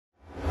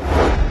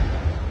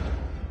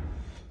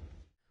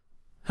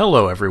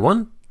Hello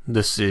everyone,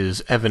 this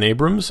is Evan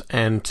Abrams,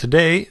 and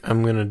today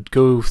I'm going to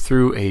go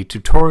through a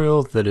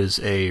tutorial that is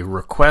a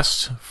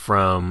request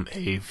from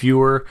a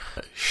viewer,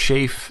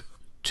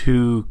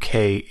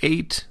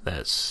 Shaf2k8,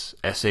 that's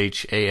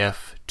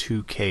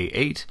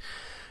SHAF2k8,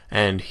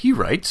 and he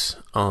writes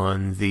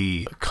on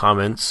the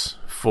comments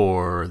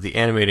for the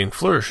Animating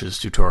Flourishes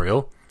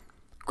tutorial,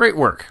 "Great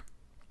work!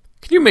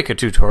 Can you make a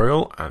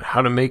tutorial on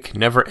how to make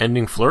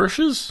never-ending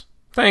flourishes?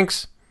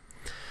 Thanks."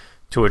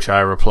 To which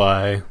I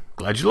reply,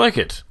 "Glad you like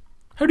it.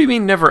 How do you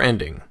mean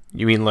never-ending?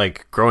 You mean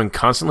like growing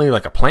constantly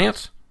like a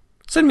plant?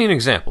 Send me an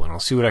example and I'll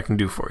see what I can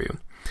do for you."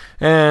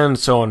 And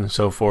so on and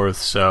so forth.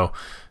 So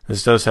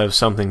this does have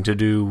something to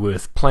do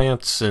with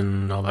plants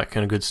and all that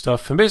kind of good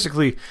stuff, and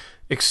basically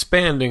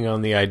expanding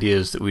on the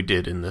ideas that we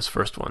did in this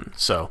first one.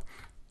 So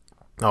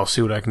I'll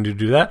see what I can do to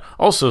do that.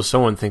 Also,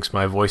 someone thinks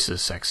my voice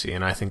is sexy,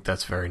 and I think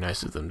that's very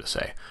nice of them to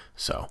say.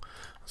 So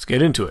let's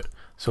get into it.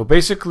 So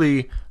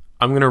basically,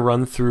 I'm going to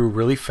run through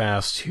really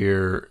fast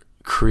here,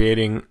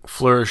 creating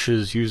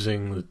flourishes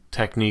using the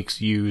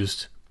techniques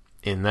used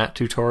in that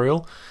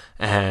tutorial,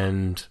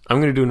 and I'm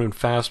going to do it in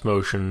fast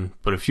motion,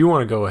 but if you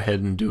want to go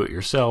ahead and do it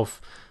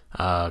yourself,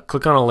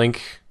 click on a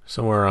link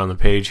somewhere on the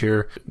page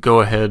here,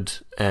 go ahead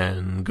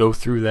and go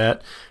through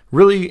that.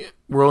 Really,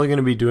 we're only going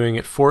to be doing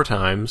it 4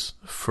 times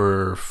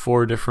for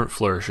 4 different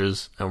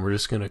flourishes, and we're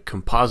just going to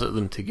composite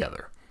them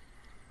together.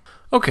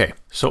 Okay,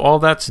 so all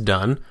that's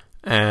done,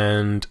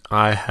 and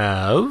I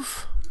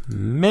have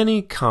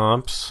many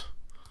comps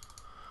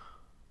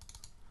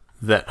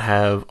that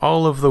have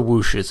all of the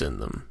whooshes in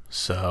them.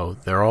 So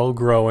they're all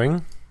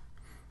growing,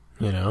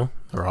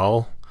 they're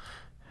all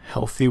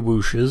healthy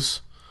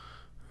whooshes,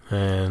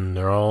 and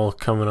they're all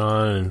coming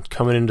on and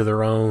coming into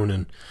their own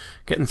and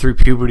getting through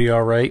puberty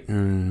all right,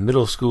 and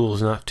middle school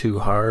is not too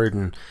hard,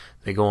 and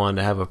they go on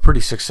to have a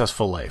pretty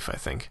successful life, I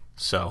think.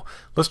 So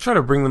let's try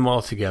to bring them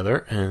all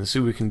together and see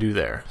what we can do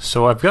there.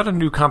 So I've got a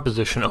new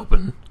composition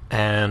open,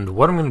 and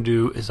what I'm going to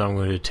do is I'm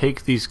going to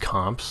take these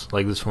comps,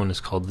 like this one is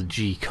called the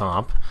G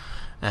comp,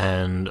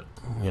 and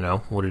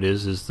what it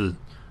is the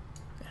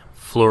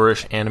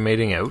flourish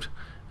animating out,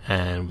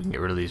 and we can get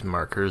rid of these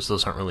markers.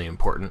 Those aren't really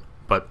important,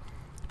 but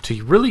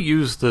to really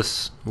use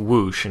this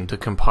whoosh and to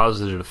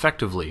composite it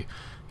effectively,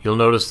 you'll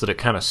notice that it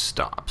kind of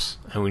stops,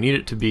 and we need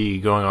it to be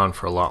going on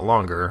for a lot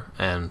longer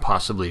and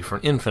possibly for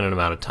an infinite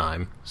amount of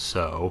time.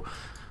 So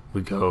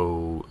we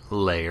go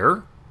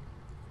layer,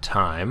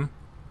 time,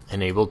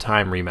 enable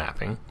time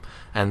remapping,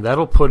 and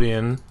that'll put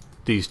in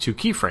these 2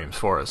 keyframes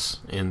for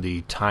us in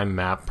the time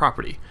map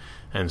property.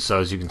 And so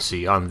as you can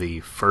see, on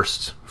the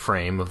first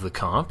frame of the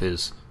comp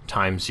is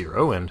time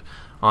 0, and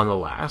on the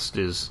last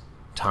is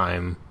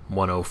time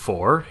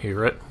 104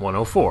 here at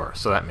 104.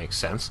 So that makes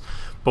sense.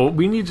 But what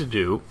we need to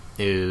do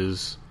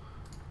is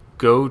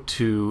go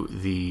to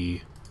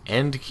the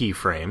end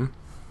keyframe,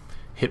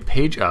 hit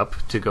page up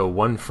to go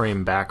 1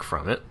 frame back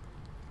from it,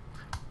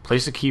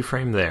 place a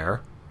keyframe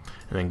there,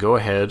 and then go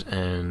ahead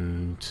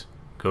and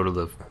go to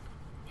the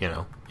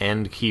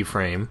end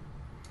keyframe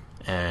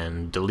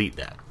and delete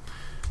that.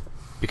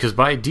 Because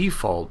by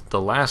default, the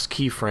last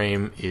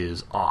keyframe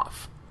is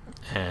off,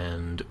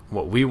 and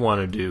what we want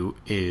to do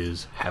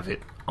is have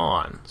it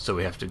on. So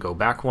we have to go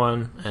back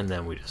 1, and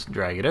then we just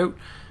drag it out,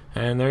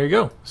 and there you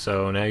go.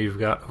 So now you've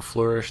got a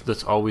flourish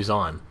that's always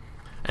on.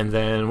 And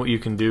then what you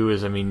can do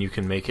is, you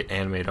can make it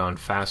animate on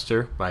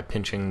faster by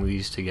pinching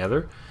these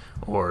together,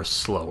 or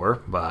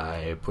slower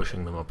by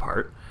pushing them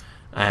apart.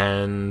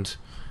 And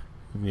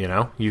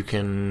you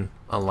can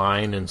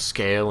align and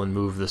scale and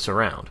move this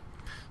around.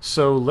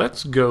 So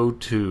let's go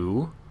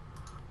to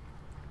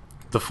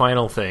the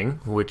final thing,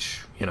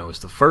 which is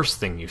the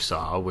first thing you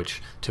saw,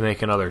 which, to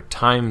make another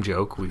time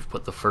joke, we've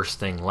put the first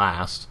thing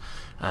last.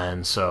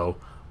 And so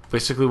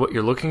basically what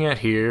you're looking at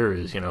here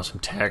is some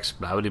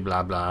text, blah blah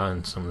blah blah,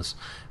 and some of this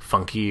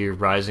funky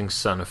rising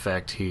sun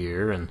effect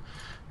here, and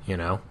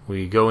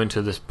we go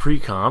into this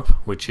pre-comp,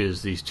 which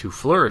is these 2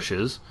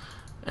 flourishes,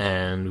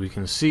 and we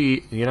can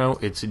see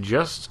it's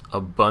just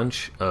a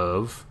bunch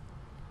of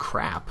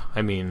crap.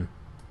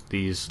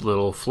 These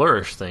little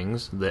flourish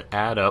things that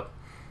add up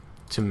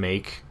to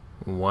make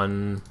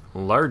one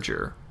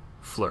larger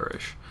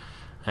flourish,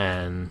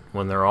 and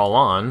when they're all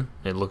on,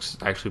 it looks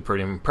actually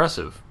pretty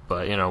impressive.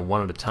 But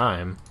one at a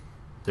time,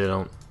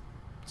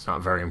 it's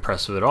not very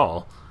impressive at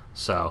all.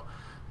 So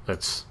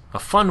that's a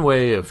fun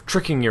way of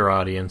tricking your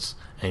audience,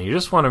 and you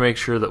just want to make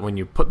sure that when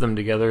you put them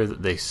together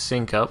that they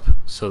sync up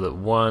so that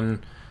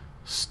one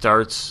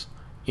starts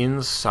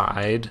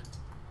inside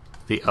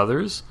the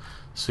others.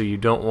 So you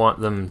don't want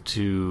them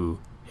to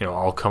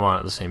all come on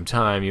at the same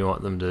time. You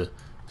want them to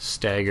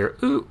stagger.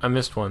 Ooh, I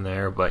missed one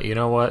there, but you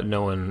know what?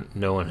 No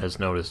one has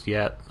noticed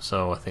yet,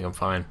 so I think I'm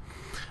fine.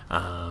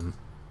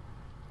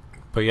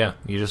 But yeah,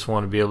 you just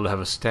want to be able to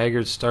have a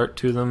staggered start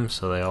to them,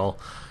 so they all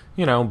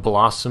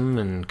blossom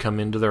and come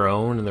into their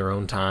own in their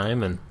own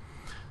time, and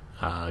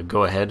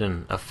go ahead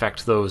and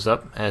affect those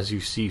up as you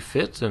see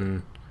fit,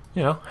 and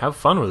have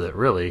fun with it,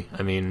 really.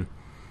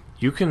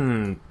 You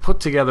can put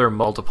together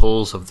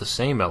multiples of the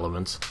same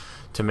elements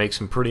to make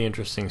some pretty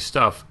interesting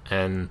stuff,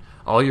 and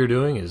all you're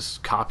doing is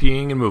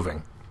copying and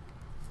moving.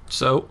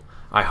 So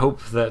I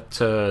hope that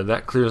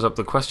that clears up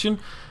the question,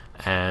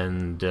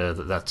 and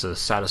that's a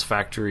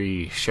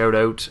satisfactory shout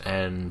out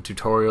and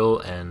tutorial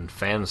and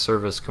fan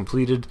service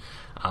completed.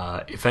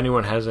 If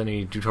anyone has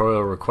any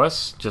tutorial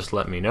requests, just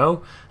let me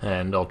know,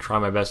 and I'll try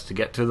my best to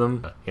get to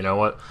them. You know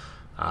what?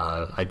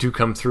 I do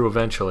come through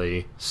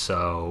eventually,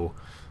 so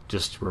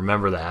just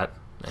remember that.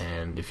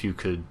 And if you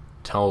could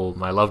tell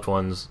my loved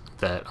ones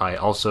that I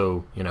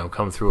also,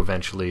 come through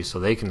eventually, so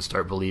they can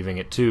start believing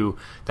it too,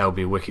 that would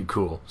be wicked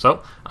cool.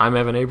 So, I'm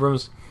Evan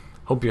Abrams.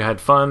 Hope you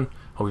had fun.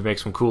 Hope you make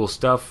some cool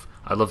stuff.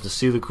 I'd love to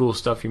see the cool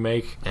stuff you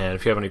make. And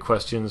if you have any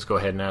questions, go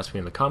ahead and ask me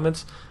in the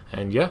comments.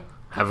 And yeah,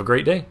 have a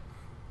great day.